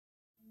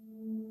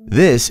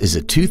This is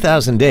a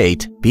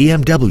 2008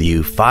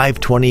 BMW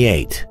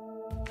 528.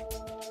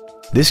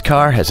 This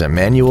car has a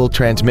manual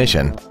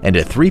transmission and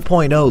a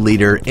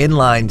 3.0-liter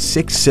inline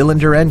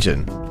six-cylinder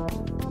engine.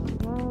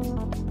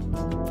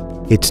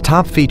 Its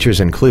top features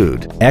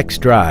include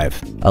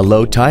X-Drive, a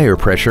low tire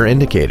pressure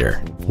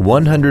indicator,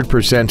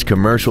 100%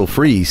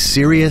 commercial-free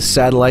Sirius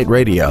satellite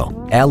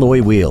radio,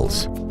 alloy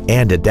wheels,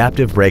 and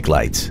adaptive brake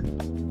lights.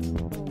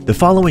 The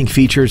following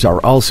features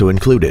are also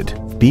included: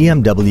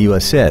 BMW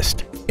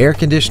Assist, air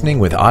conditioning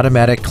with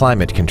automatic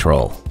climate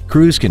control,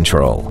 cruise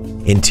control,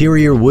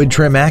 interior wood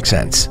trim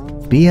accents,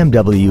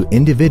 BMW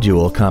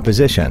individual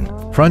composition,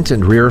 front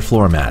and rear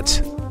floor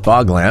mats,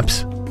 fog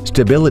lamps,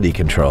 stability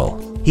control,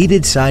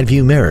 heated side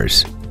view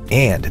mirrors,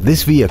 and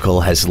this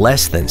vehicle has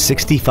less than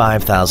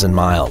 65,000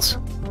 miles.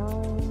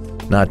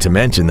 Not to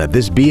mention that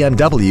this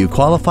BMW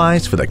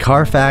qualifies for the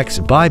Carfax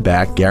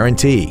buyback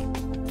guarantee.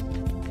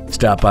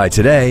 Stop by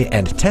today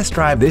and test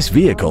drive this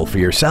vehicle for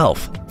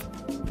yourself.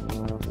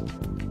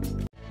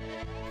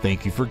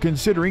 Thank you for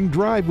considering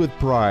Drive with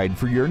Pride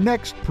for your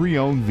next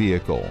pre-owned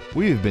vehicle.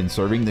 We have been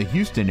serving the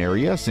Houston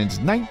area since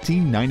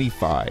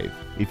 1995.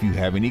 If you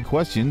have any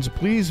questions,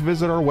 please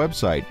visit our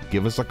website,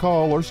 give us a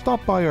call, or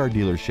stop by our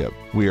dealership.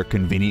 We are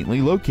conveniently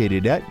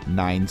located at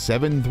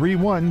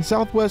 9731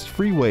 Southwest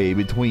Freeway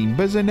between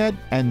Bissonnet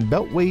and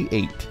Beltway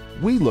 8.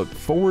 We look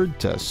forward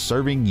to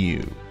serving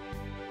you.